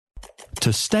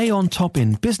To stay on top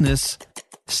in business,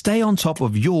 stay on top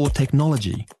of your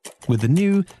technology with the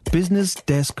new Business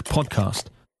Desk podcast,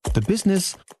 The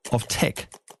Business of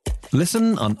Tech.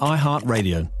 Listen on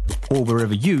iHeartRadio or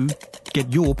wherever you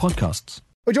get your podcasts.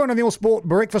 We're joined on the All Sport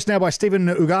Breakfast now by Stephen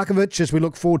Ugarkovic as we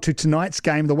look forward to tonight's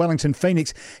game, the Wellington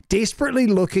Phoenix, desperately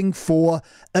looking for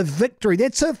a victory.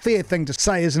 That's a fair thing to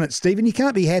say, isn't it, Stephen? You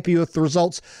can't be happy with the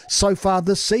results so far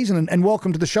this season. And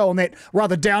welcome to the show on that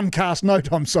rather downcast note,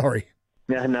 I'm sorry.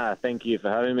 Yeah, no, thank you for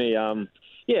having me.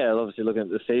 Obviously looking at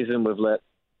the season, we've let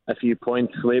a few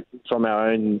points slip from our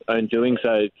own doing,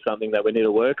 so it's something that we need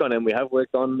to work on, and we have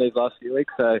worked on these last few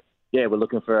weeks. So, yeah, we're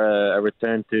looking for a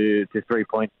return to 3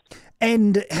 points.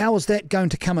 And how is that going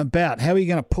to come about? How are you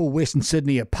going to pull Western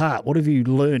Sydney apart? What have you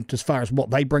learnt as far as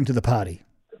what they bring to the party?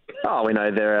 Oh, we know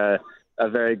they're a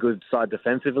very good side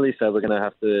defensively, so we're going to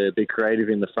have to be creative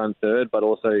in the front third, but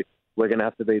also we're going to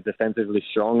have to be defensively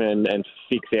strong and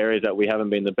fix areas that we haven't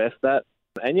been the best at.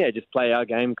 And, yeah, just play our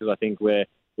game because I think we're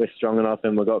strong enough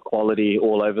and we've got quality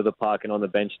all over the park and on the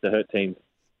bench to hurt teams.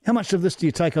 How much of this do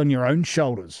you take on your own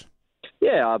shoulders?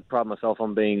 Yeah, I pride myself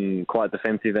on being quite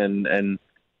defensive and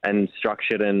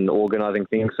structured and organising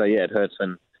things. So, yeah, it hurts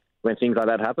when things like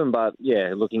that happen. But,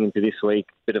 yeah, looking into this week,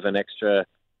 a bit of an extra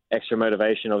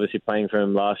motivation, obviously playing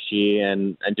from last year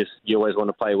and just you always want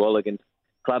to play well against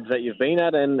clubs that you've been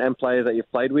at and players that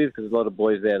you've played with because there's a lot of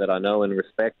boys there that I know and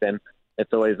respect, and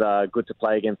it's always good to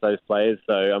play against those players.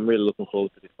 So I'm really looking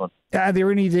forward to this one. Are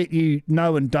there any that you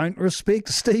know and don't respect,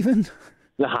 Stephen?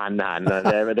 No.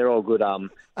 They're all good.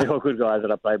 They're all good guys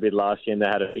that I played with last year, and they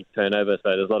had a big turnover. So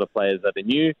there's a lot of players that are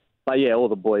new. But yeah, all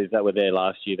the boys that were there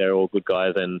last year, they're all good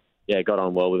guys, and yeah, got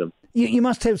on well with them. You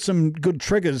must have some good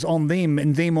triggers on them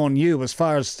and them on you as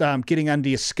far as getting under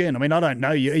your skin. I mean, I don't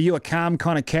know you. Are you a calm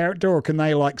kind of character, or can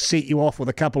they set you off with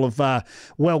a couple of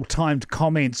well-timed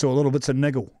comments or little bits of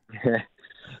niggle?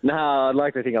 No, I'd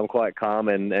like to think I'm quite calm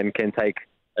and can take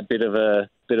a bit of a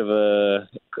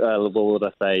what would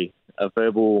I say, a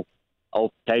verbal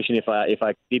altercation. If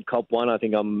I did cop one, I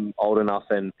think I'm old enough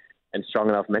and strong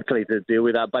enough mentally to deal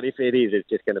with that. But if it is, it's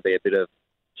just going to be a bit of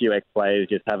few ex-players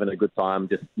just having a good time,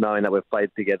 just knowing that we've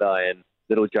played together and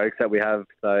little jokes that we have.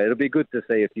 So it'll be good to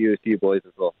see a few boys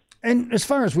as well. And as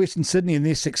far as Western Sydney and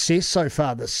their success so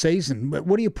far this season,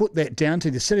 what do you put that down to?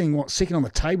 They're sitting, second on the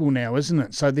table now, isn't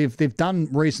it? So they've done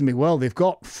reasonably well. They've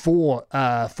got four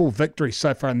victories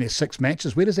so far in their 6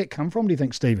 matches. Where does that come from, do you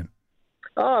think, Stephen?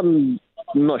 I'm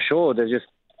not sure. They've just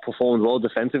performed well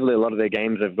defensively. A lot of their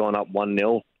games have gone up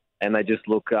 1-0, and they just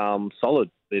look solid.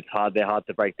 They're hard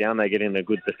to break down. They get in a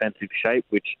good defensive shape,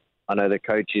 which I know the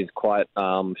coach is quite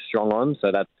strong on. So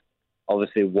that's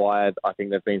obviously why I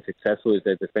think they've been successful, is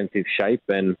their defensive shape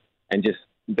and just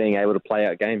being able to play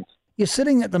out games. You're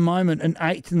sitting at the moment in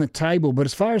 8th in the table, but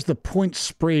as far as the point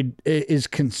spread is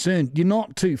concerned, you're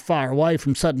not too far away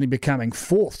from suddenly becoming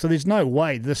 4th. So there's no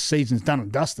way this season's done and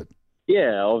dusted.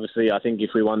 Yeah, obviously, I think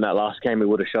if we won that last game, we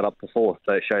would have shot up to 4th.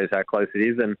 So it shows how close it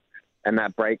is. And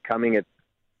that break coming, it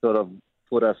sort of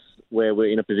put us where we're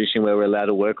in a position where we're allowed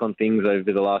to work on things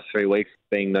over the last 3 weeks,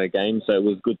 being no game. So it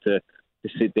was good to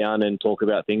sit down and talk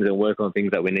about things and work on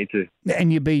things that we need to.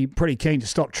 And you'd be pretty keen to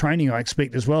stop training, I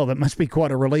expect, as well. That must be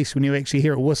quite a release when you actually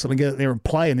hear a whistle and get out there and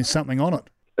play and there's something on it.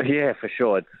 Yeah, for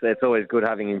sure. It's always good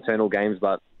having internal games,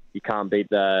 but you can't beat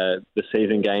the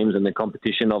season games and the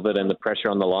competition of it and the pressure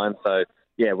on the line. So,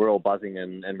 yeah, we're all buzzing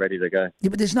and ready to go. Yeah,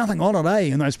 but there's nothing on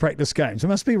it, in those practice games. It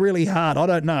must be really hard. I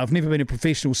don't know. I've never been a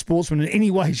professional sportsman in any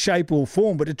way, shape or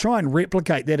form, but to try and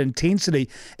replicate that intensity,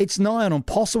 it's nigh on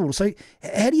impossible. So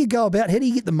how do you go about, how do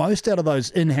you get the most out of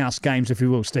those in-house games, if you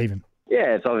will, Stephen?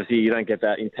 Yeah, it's obviously you don't get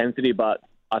that intensity, but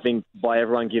I think by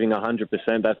everyone giving 100%,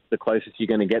 that's the closest you're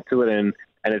going to get to it. And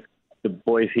it's the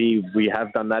boys here, we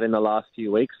have done that in the last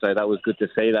few weeks, so that was good to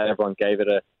see that everyone gave it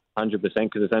 100%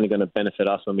 because it's only going to benefit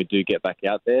us when we do get back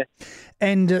out there.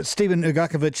 And Stephen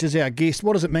Ugarkovic is our guest.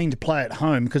 What does it mean to play at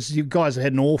home? Because you guys have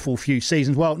had an awful few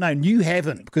seasons. Well, no, you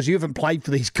haven't, because you haven't played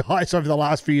for these guys over the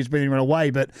last few years being away,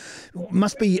 but it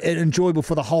must be enjoyable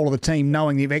for the whole of the team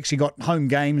knowing you've actually got home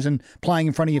games and playing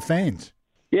in front of your fans.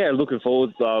 Yeah, looking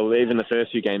forward. Even the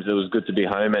first few games, it was good to be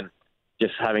home and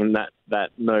just having that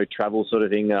no travel sort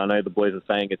of thing. I know the boys are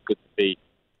saying it's good to be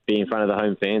in front of the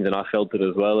home fans, and I felt it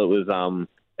as well.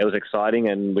 It was exciting,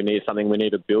 and we need something we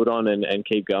need to build on and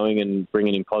keep going and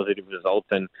bringing in positive results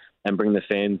and bring the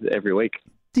fans every week.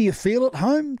 Do you feel at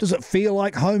home? Does it feel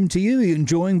like home to you? Are you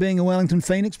enjoying being a Wellington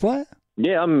Phoenix player?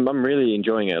 Yeah, I'm really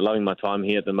enjoying it, loving my time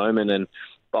here at the moment, and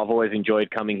I've always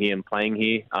enjoyed coming here and playing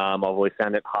here. I've always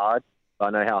found it hard. I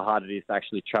know how hard it is to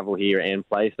actually travel here and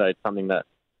play, so it's something that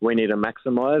we need to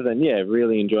maximise. And yeah,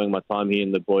 really enjoying my time here,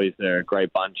 and the boys, they're a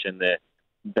great bunch and they're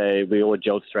we all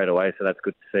gelled straight away, so that's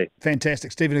good to see.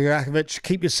 Fantastic. Stephen Ugarkovic,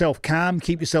 keep yourself calm,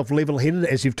 keep yourself level-headed,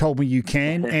 as you've told me you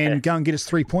can, and go and get us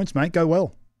 3 points, mate. Go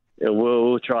well. Yeah,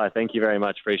 we'll try. Thank you very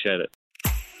much. Appreciate it.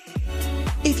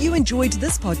 If you enjoyed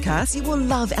this podcast, you will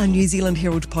love our New Zealand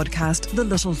Herald podcast, The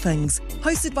Little Things,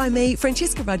 hosted by me,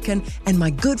 Francesca Rudkin, and my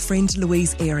good friend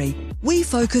Louise Airy. We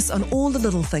focus on all the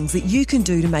little things that you can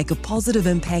do to make a positive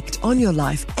impact on your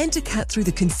life and to cut through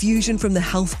the confusion from the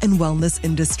health and wellness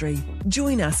industry.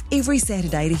 Join us every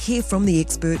Saturday to hear from the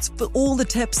experts for all the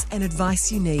tips and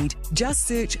advice you need. Just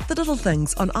search The Little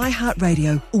Things on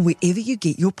iHeartRadio or wherever you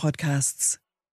get your podcasts.